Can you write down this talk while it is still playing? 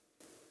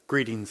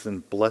Greetings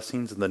and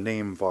blessings in the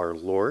name of our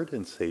Lord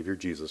and Savior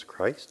Jesus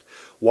Christ.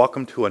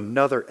 Welcome to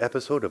another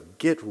episode of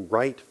Get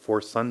Right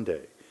for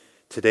Sunday.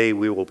 Today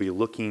we will be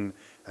looking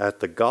at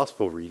the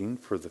gospel reading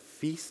for the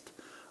feast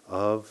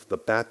of the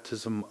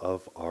baptism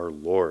of our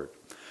Lord.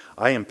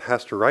 I am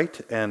Pastor Wright,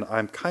 and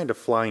I'm kind of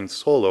flying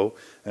solo,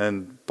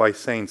 and by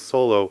saying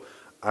solo,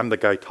 I'm the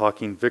guy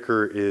talking.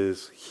 Vicar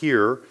is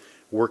here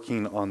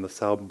working on the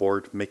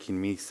soundboard,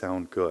 making me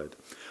sound good.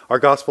 Our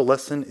gospel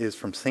lesson is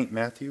from St.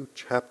 Matthew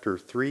chapter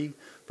 3,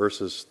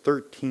 verses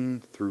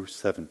 13 through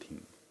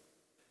 17.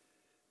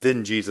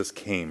 Then Jesus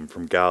came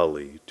from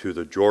Galilee to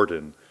the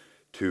Jordan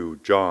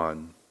to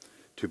John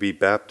to be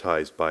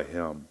baptized by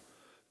him.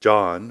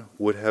 John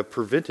would have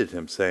prevented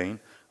him, saying,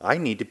 "I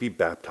need to be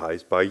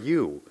baptized by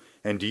you,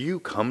 and do you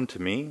come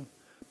to me?"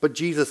 But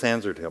Jesus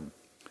answered him,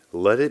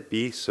 "Let it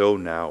be so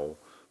now,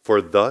 for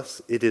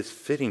thus it is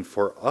fitting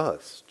for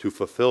us to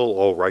fulfill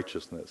all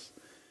righteousness."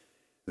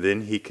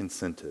 Then he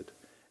consented,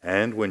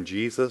 and when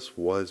Jesus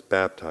was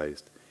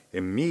baptized,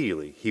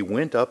 immediately he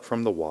went up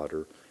from the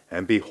water,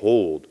 and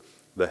behold,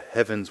 the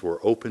heavens were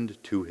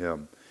opened to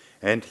him,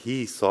 and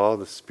he saw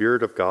the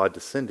Spirit of God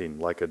descending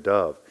like a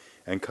dove,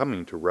 and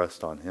coming to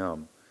rest on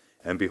him.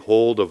 And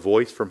behold, a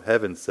voice from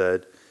heaven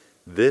said,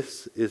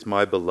 "This is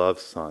my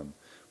beloved Son,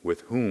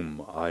 with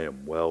whom I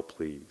am well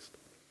pleased."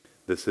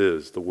 This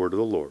is the word of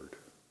the Lord.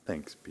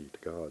 Thanks be to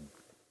God.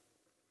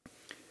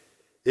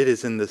 It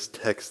is in this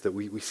text that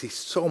we see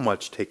so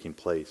much taking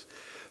place.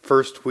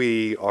 First,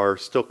 we are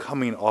still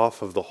coming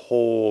off of the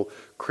whole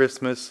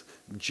Christmas.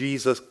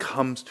 Jesus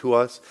comes to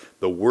us,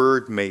 the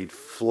Word made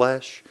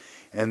flesh.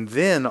 And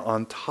then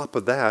on top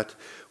of that,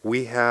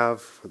 we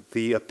have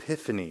the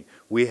Epiphany.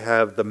 We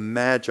have the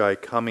Magi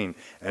coming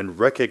and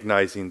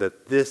recognizing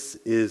that this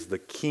is the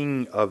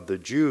King of the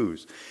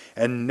Jews.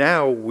 And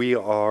now we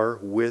are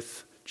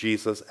with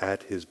Jesus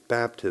at his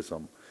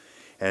baptism.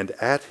 And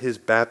at his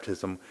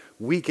baptism,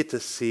 we get to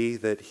see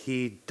that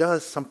he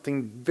does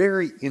something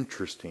very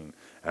interesting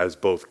as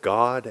both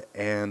God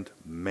and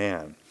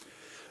man.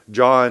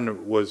 John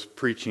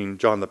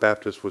the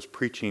Baptist was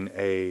preaching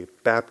a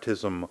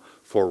baptism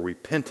for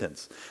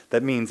repentance.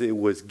 That means it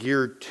was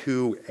geared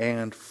to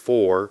and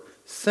for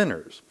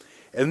sinners.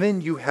 And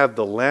then you have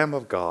the Lamb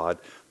of God,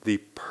 the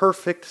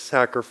perfect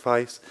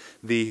sacrifice,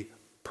 the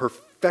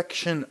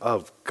perfection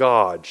of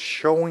God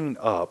showing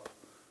up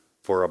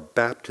for a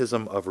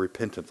baptism of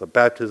repentance, a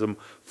baptism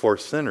for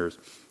sinners.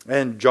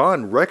 And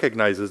John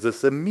recognizes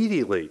this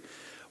immediately.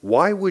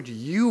 Why would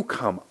you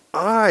come?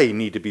 I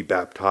need to be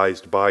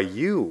baptized by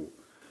you.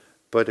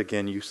 But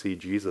again, you see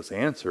Jesus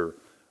answer,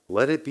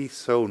 "Let it be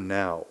so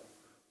now,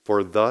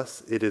 for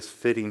thus it is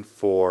fitting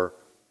for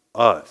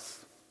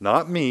us,"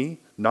 not me,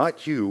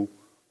 not you,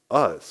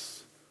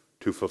 us,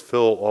 "to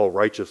fulfill all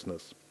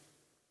righteousness."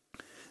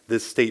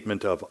 This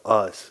statement of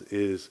us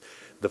is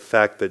the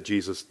fact that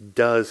Jesus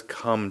does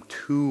come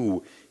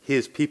to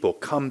his people,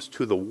 comes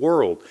to the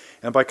world.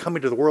 And by coming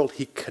to the world,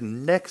 he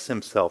connects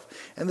himself.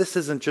 And this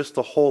isn't just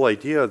the whole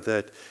idea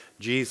that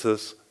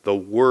Jesus, the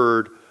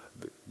Word,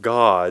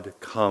 God,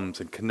 comes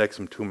and connects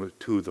him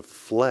to the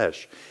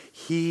flesh.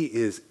 He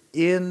is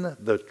in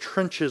the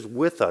trenches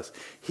with us.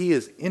 He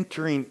is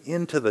entering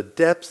into the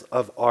depths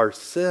of our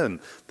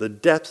sin, the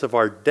depths of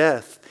our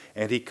death,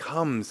 and he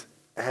comes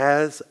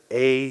as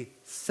a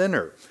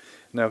sinner.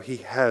 Now, he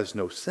has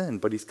no sin,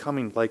 but he's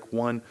coming like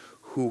one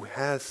who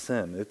has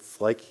sin.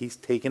 It's like he's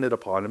taken it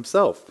upon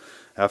himself.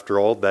 After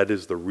all, that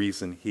is the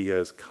reason he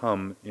has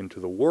come into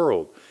the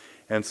world.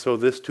 And so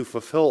this, to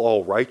fulfill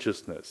all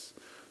righteousness,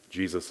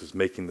 Jesus is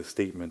making the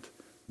statement,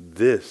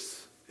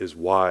 "This is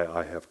why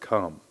I have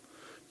come,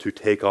 to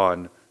take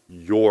on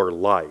your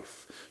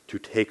life, to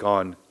take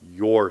on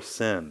your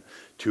sin,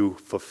 to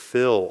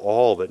fulfill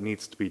all that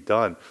needs to be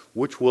done,"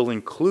 which will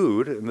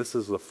include, and this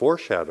is the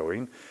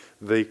foreshadowing,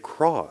 the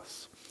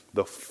cross,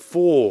 the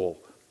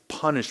full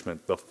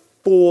punishment, the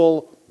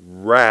full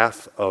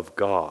wrath of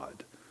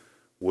God,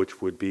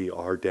 which would be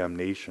our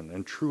damnation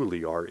and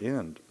truly our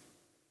end.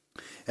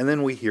 And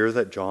then we hear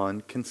that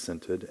John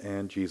consented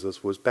and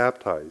Jesus was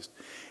baptized.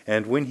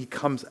 And when he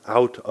comes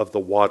out of the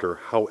water,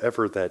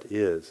 however that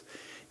is,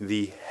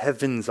 the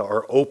heavens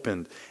are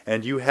opened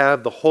and you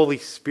have the Holy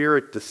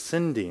Spirit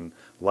descending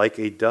like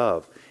a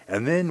dove.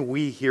 And then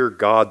we hear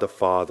God the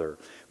Father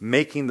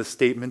making the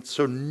statement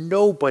so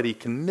nobody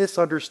can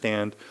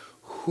misunderstand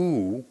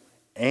who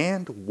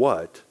and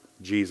what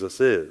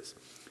Jesus is.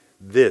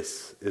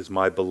 "This is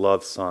my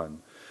beloved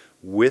Son,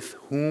 with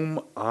whom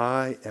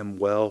I am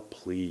well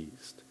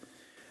pleased."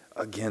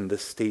 Again,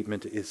 this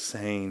statement is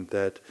saying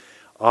that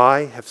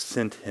I have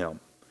sent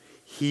him.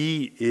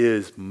 He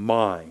is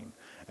mine,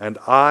 and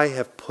I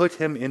have put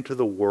him into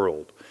the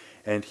world,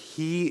 and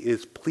he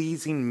is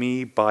pleasing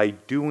me by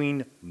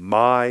doing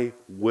my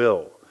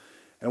will.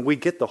 And we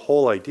get the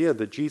whole idea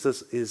that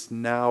Jesus is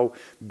now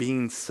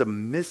being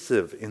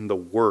submissive in the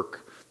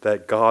work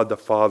that God the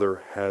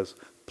Father has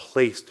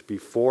placed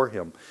before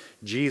him.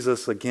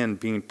 Jesus, again,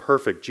 being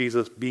perfect,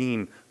 Jesus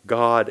being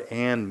God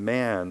and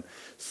man,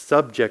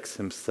 subjects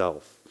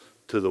himself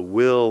to the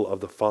will of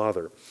the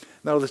Father.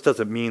 Now, this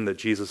doesn't mean that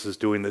Jesus is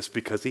doing this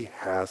because he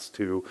has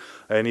to,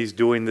 and he's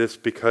doing this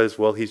because,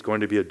 well, he's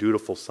going to be a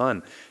dutiful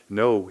son.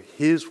 No,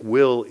 his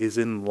will is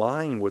in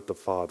line with the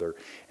Father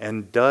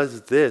and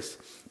does this.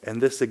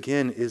 And this,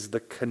 again, is the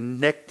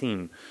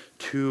connecting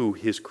to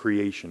his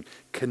creation,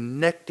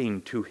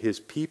 connecting to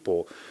his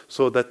people,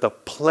 so that the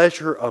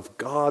pleasure of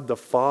God the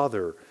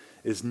Father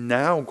is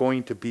now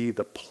going to be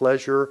the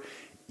pleasure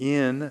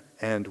in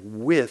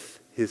and with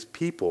his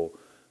people,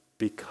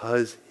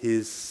 because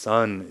his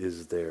Son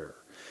is there,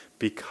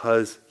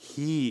 because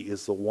he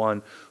is the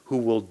one who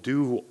will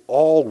do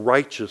all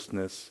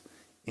righteousness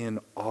in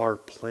our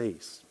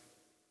place.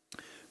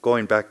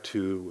 Going back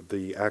to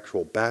the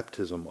actual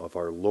baptism of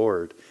our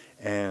Lord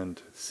and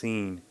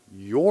seeing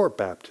your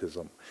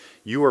baptism,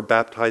 you are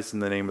baptized in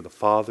the name of the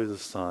Father, the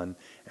Son,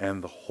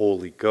 and the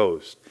Holy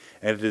Ghost.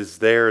 And it is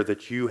there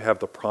that you have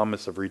the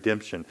promise of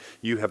redemption.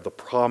 You have the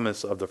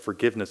promise of the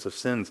forgiveness of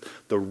sins,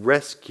 the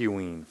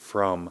rescuing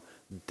from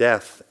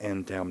death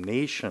and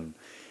damnation.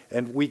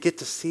 And we get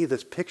to see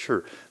this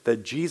picture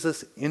that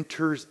Jesus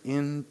enters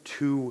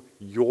into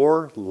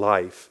your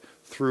life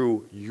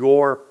through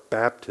your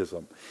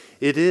baptism.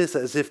 It is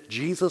as if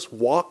Jesus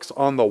walks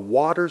on the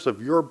waters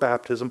of your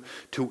baptism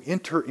to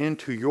enter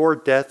into your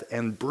death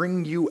and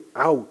bring you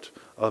out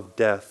of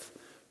death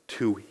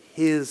to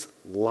his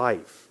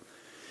life.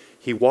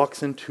 He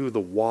walks into the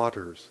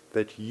waters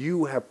that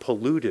you have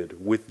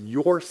polluted with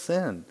your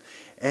sin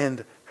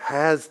and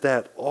has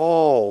that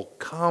all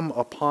come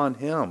upon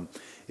him.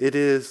 It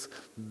is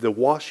the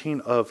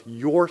washing of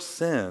your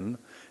sin,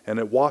 and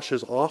it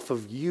washes off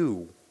of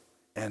you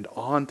and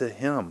onto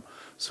him,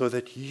 so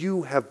that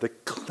you have the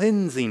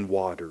cleansing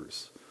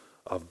waters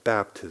of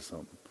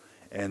baptism,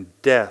 and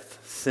death,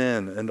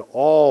 sin, and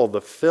all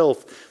the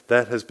filth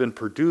that has been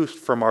produced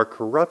from our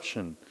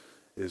corruption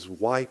is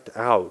wiped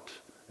out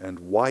and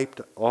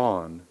wiped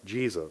on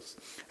Jesus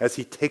as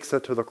he takes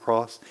that to the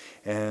cross.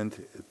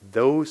 And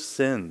those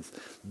sins,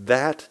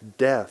 that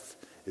death,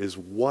 is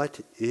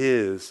what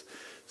is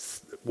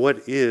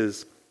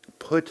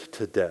put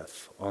to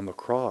death on the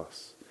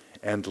cross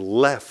and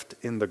left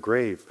in the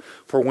grave.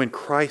 For when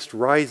Christ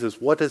rises,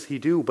 what does he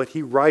do? But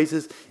he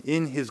rises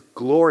in his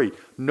glory,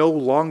 no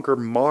longer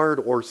marred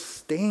or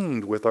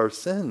stained with our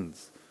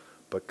sins,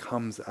 but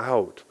comes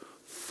out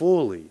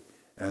fully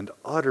and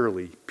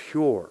utterly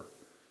pure.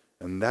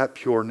 And that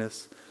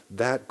pureness,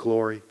 that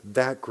glory,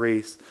 that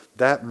grace,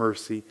 that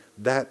mercy,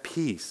 that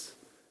peace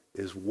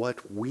is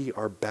what we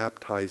are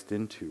baptized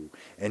into.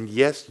 And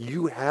yes,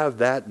 you have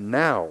that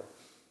now.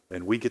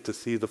 And we get to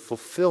see the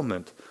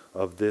fulfillment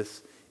of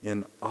this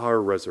in our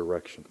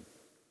resurrection.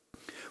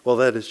 Well,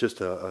 that is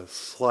just a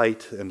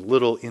slight and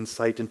little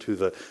insight into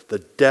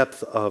the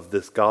depth of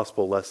this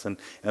gospel lesson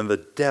and the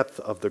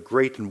depth of the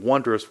great and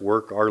wondrous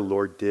work our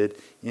Lord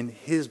did in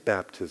his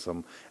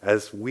baptism,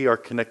 as we are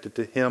connected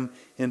to him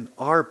in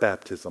our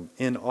baptism,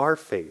 in our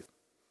faith.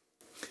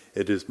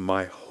 It is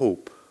my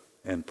hope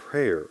and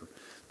prayer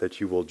that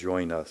you will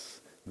join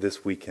us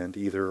this weekend,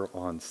 either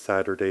on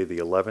Saturday the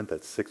 11th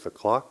at 6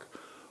 o'clock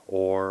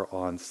or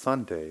on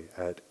Sunday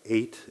at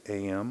 8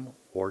 a.m.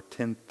 or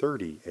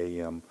 10:30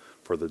 a.m.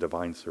 for the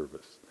divine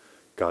service.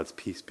 God's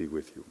peace be with you.